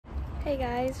Hey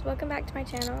guys, welcome back to my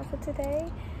channel. So today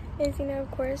is, of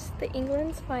course, the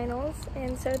England's finals,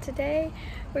 and so today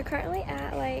we're currently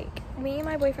at, me and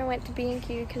my boyfriend went to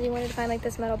B&Q because he wanted to find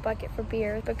this metal bucket for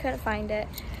beers but couldn't find it.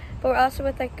 But we're also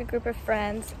with a group of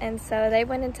friends, and so they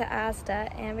went into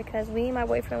Asda, and because me and my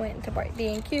boyfriend went into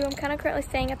B&Q, I'm kind of currently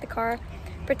staying at the car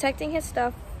protecting his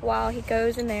stuff while he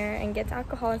goes in there and gets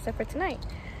alcohol and stuff for tonight.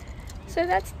 So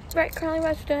that's currently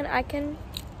what we're doing.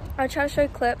 I'll try to show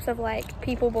clips of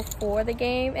people before the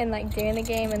game and during the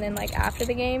game and then after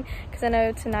the game, because I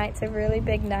know tonight's a really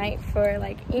big night for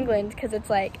England because it's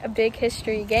a big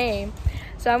history game.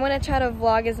 So I'm going to try to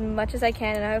vlog as much as I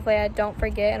can, and hopefully I don't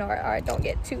forget or I don't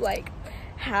get too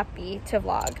happy to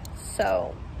vlog.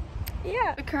 So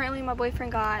yeah, currently my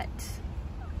boyfriend got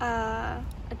a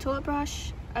toilet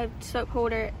brush, a soap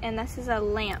holder, and this is a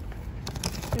lamp.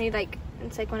 And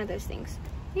it's one of those things.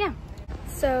 Yeah.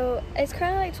 So it's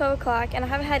currently 12 o'clock and I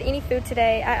haven't had any food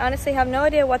today. I honestly have no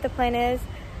idea what the plan is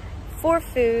for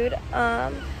food.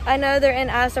 I know they're in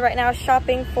Asda right now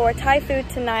shopping for Thai food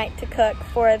tonight to cook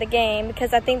for the game,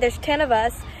 because I think there's 10 of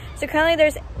us. So currently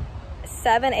there's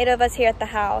 8 of us here at the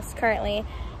house currently.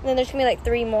 And then there's gonna be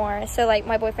 3 more. So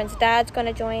my boyfriend's dad's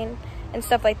gonna join and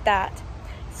stuff like that.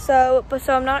 So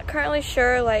I'm not currently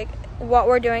sure what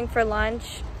we're doing for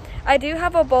lunch. I do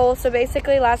have a bowl. So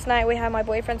basically last night we had my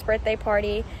boyfriend's birthday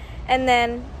party, and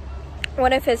then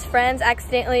one of his friends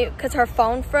accidentally, because her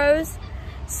phone froze,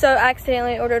 so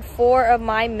accidentally ordered 4 of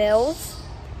my meals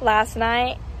last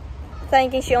night,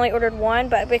 thinking she only ordered 1,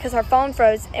 but because her phone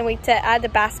froze and we to add the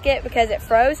basket because it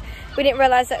froze, we didn't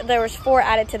realize that there was 4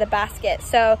 added to the basket.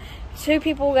 So 2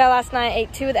 people got last night,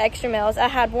 ate 2 of the extra meals. I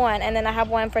had 1, and then I have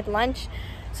 1 for lunch.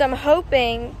 So I'm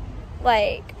hoping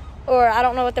or I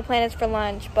don't know what the plan is for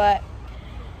lunch, but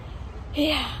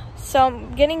yeah, so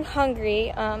I'm getting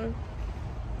hungry.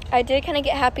 I did kind of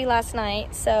get happy last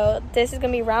night, so this is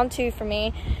gonna be round 2 for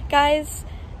me. Guys,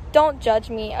 don't judge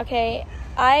me, okay?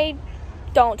 I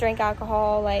don't drink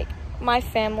alcohol. My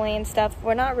family and stuff,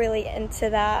 we're not really into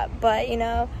that, but in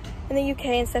the UK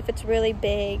and stuff, it's really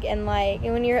big, and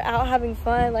when you're out having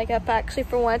fun, I'm actually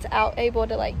for once out able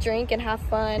to drink and have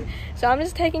fun, so I'm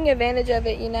just taking advantage of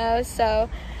it, so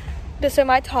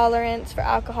my tolerance for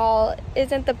alcohol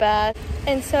isn't the best.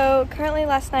 And so currently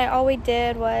last night all we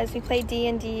did was we played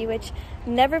D&D, which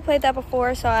never played that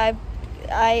before. So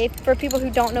I for people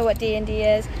who don't know what D&D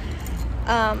is,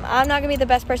 I'm not gonna be the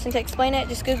best person to explain it.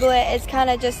 Just Google it. It's kind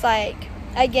of just a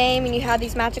game, and you have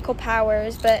these magical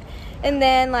powers, and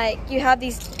then you have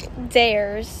these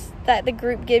dares that the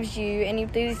group gives you, and you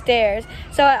do these dares.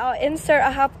 So I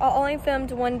only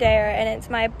filmed 1 dare, and it's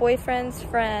my boyfriend's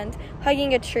friend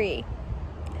hugging a tree.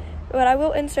 But I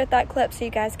will insert that clip so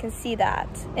you guys can see that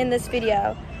in this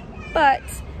video. But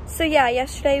so yeah,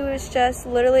 yesterday was just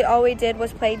literally all we did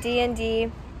was play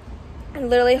D&D and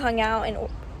literally hung out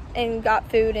and got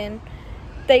food, and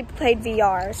they played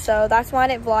VR. So that's why I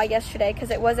didn't vlog yesterday, because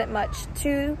it wasn't much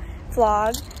to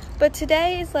vlog. But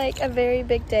today is a very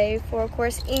big day for, of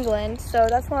course, England. So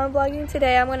that's why I'm vlogging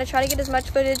today. I'm going to try to get as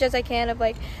much footage as I can of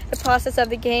the process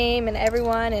of the game and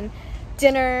everyone and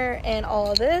dinner and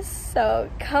all of this.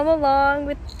 So come along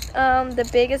with the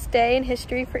biggest day in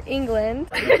history for England.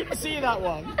 See that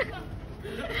one?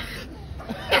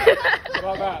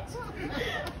 Well, that.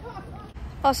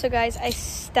 Also guys, I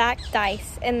stacked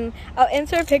dice, and I'll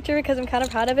insert a picture because I'm kind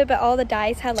of proud of it, but all the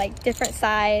dice had different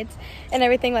sides and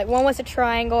everything. One was a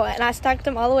triangle, and I stacked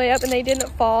them all the way up and they didn't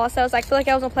fall, so I was feel like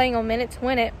I wasn't playing on minute to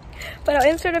win it. But I'll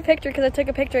insert a picture because I took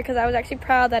a picture because I was actually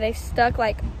proud that I stuck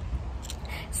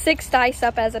 6 dice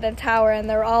up as in a tower, and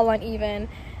they're all uneven.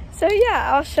 So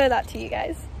yeah, I'll show that to you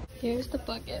guys. Here's the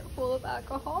bucket full of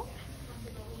alcohol.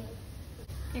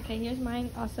 Okay, here's mine.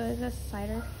 Also is a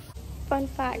cider. Fun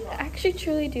fact, I actually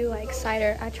truly do like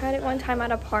cider. I tried it one time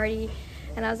at a party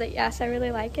and I was like, yes, I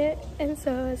really like it. And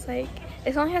so it's it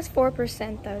only has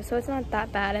 4% though, so it's not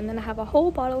that bad. And then I have a whole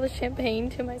bottle of champagne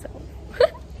to myself.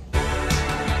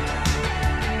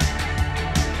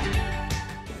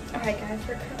 Alright guys,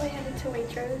 we're currently headed to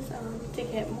Waitrose to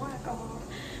get more alcohol.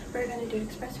 We're gonna do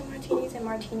espresso martinis and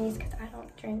martinis because I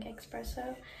don't drink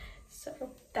espresso. So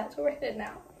that's where we're headed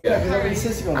now. Yeah, because I've been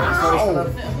sitting on it, so it's kind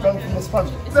of gone from the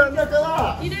sponge. Don't look at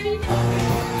that!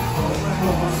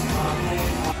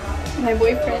 My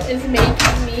boyfriend is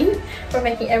making me, or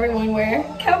making everyone wear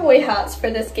cowboy hats for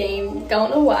this game.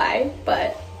 Don't know why,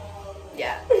 but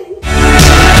yeah.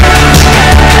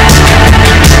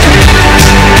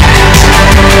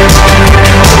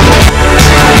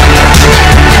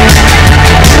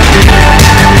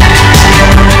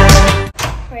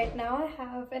 Right now I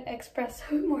have an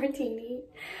espresso martini.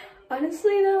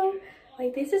 Honestly though,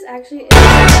 Like, this is actually as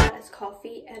bad as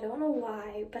coffee. I don't know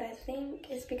why, but I think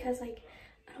it's because, like,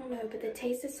 I don't know, but the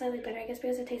taste is slightly better. I guess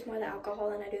because I taste more of the alcohol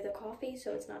than I do the coffee,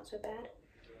 so it's not so bad.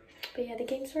 But yeah, the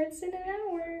game starts in an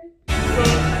hour.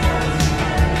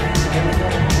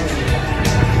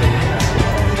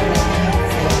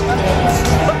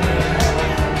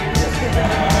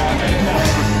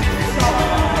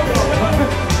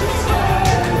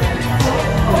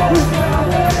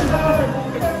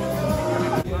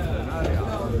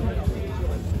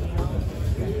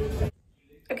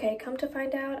 Okay, come to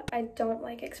find out, I don't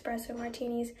like espresso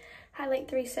martinis. Had like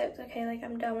 3 sips, okay, like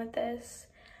I'm done with this.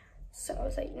 So I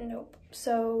was like, nope.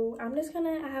 So I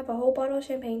have a whole bottle of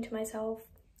champagne to myself,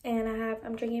 and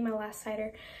I'm drinking my last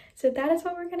cider. So that is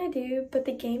what we're gonna do, but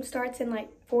the game starts in like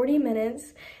 40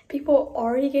 minutes. People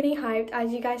already getting hyped.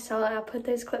 As you guys saw, I put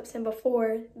those clips in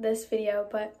before this video,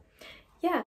 but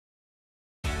yeah.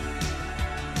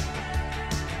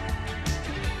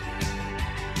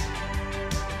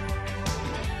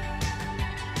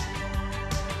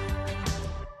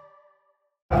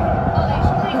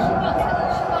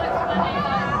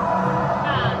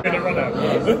 Gonna run out.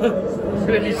 It's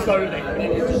gonna be slowly.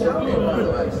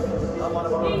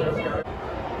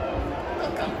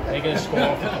 They're gonna score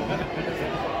off.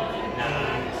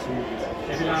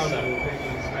 It's louder.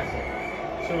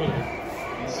 Surely.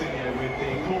 With the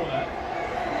corner.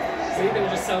 See, they were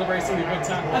just celebrating the good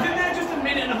time. I think they're just a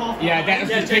minute and a half. Yeah, that was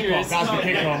the kickoff. That was the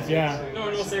kickoff. Yeah. No,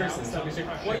 in all seriousness, that was your.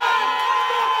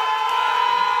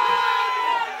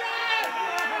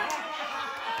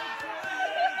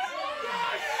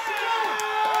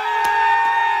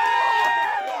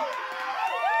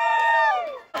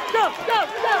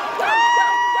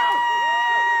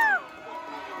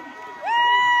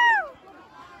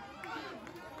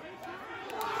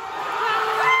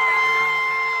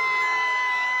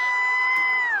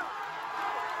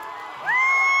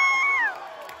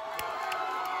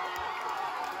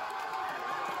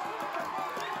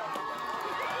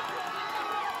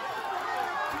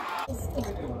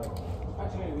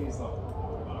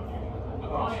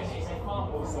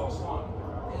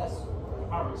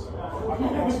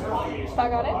 I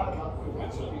got it.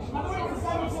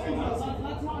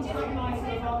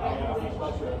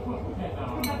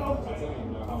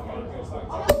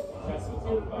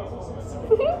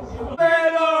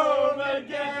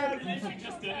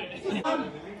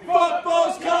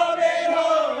 Football's coming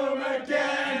home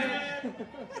again.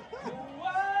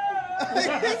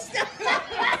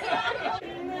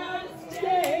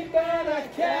 Mistake that I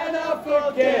cannot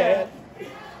forget.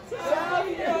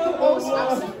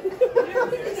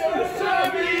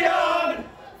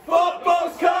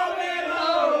 Football's coming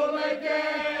home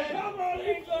again. Come on,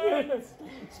 England.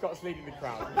 Scott's leading the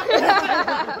crowd.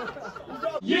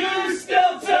 You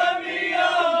still turn me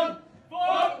on.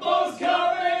 Football's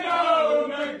coming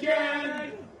home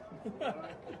again. Come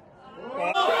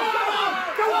on!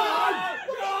 Come on!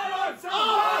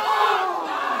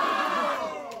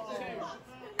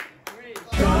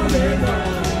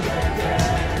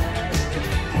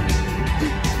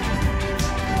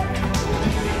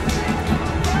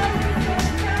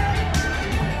 Coming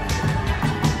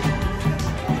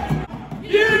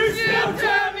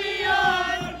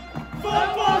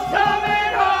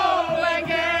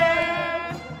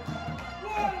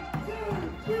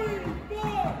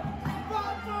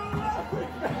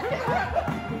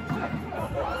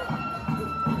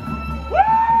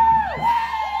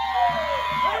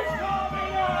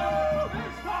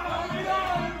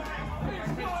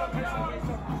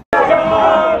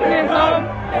home.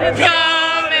 It's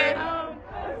coming home.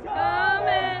 It's coming.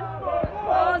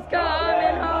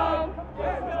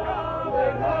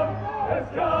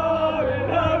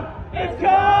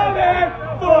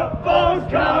 Football's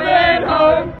coming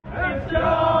home. It's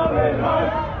coming home. It's coming home.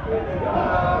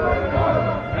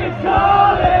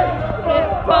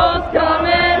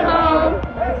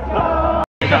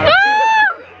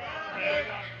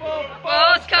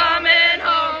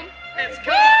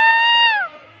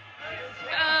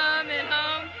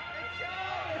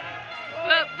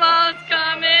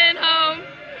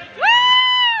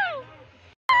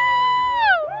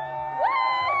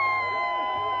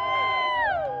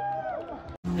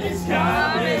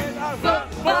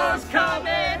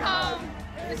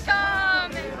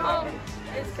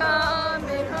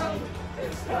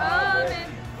 It's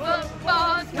coming.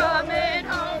 Football's coming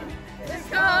home. It's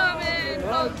coming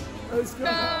home. It's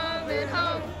coming.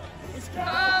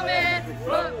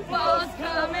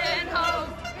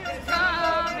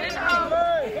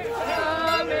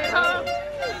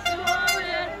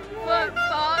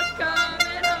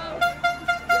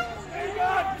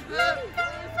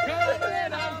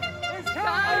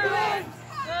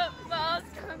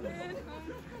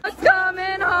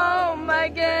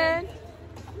 again.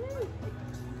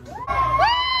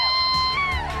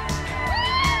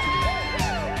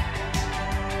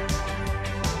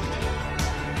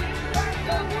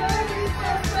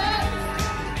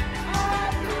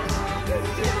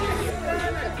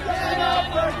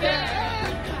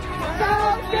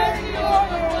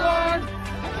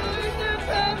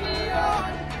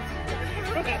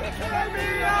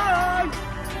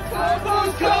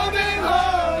 Someone's coming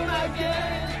home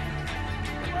again.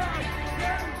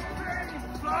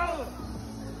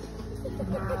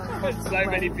 So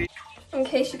many people. In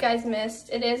case you guys missed,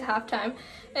 it is halftime.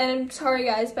 And sorry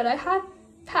guys, but I have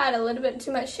had a little bit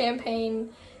too much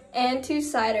champagne and 2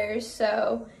 ciders,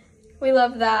 so we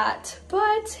love that.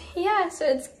 But yeah, so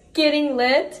it's getting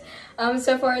lit.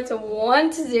 So far it's a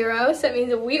 1-0, so it means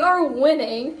that we are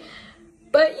winning.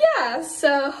 But yeah,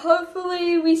 so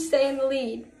hopefully we stay in the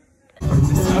lead.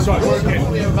 That's right, work it.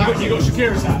 You got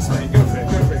Shakira's ass, mate. Go for it,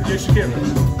 go for it. You're Shakira.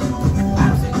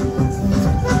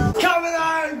 Coming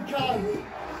on, come!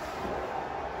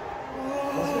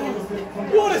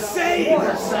 What a save! What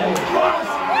a save!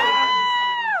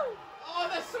 Oh,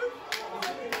 that's so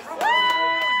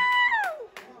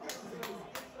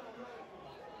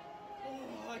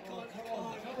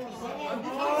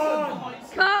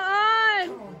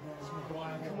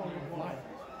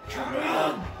Come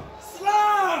on!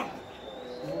 Slam!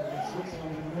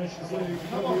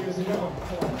 Come on.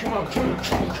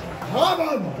 Come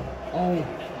on! Oh.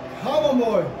 Come on,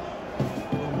 boy!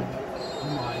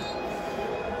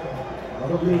 I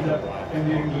don't believe that in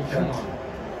the English. Come on.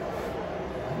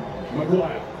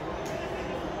 Maguire.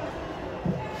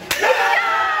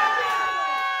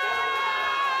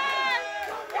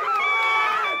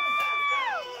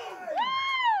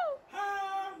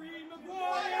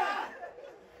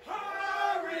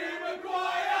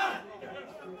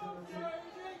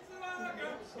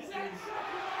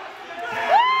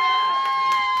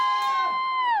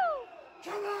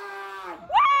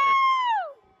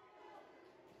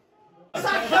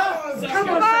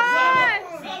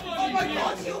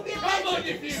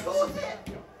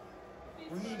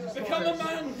 Become a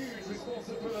man!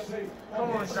 Come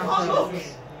on, Saka!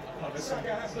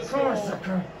 Come on,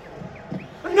 Saka!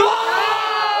 No!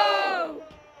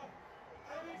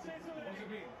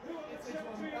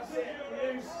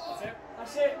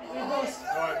 That's it. We lost.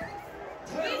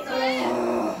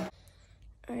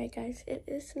 Alright guys, it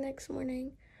is the next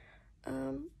morning.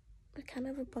 It's kind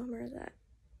of a bummer that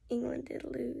England did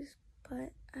lose,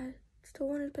 but I still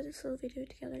wanted to put this little video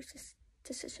together just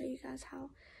to show you guys how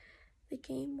the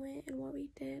game went and what we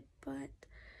did. But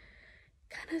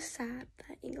kind of sad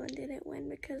that England didn't win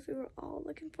because we were all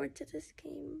looking forward to this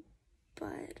game.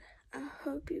 But I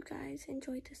hope you guys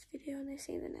enjoyed this video and I'll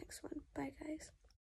see you in the next one. Bye guys.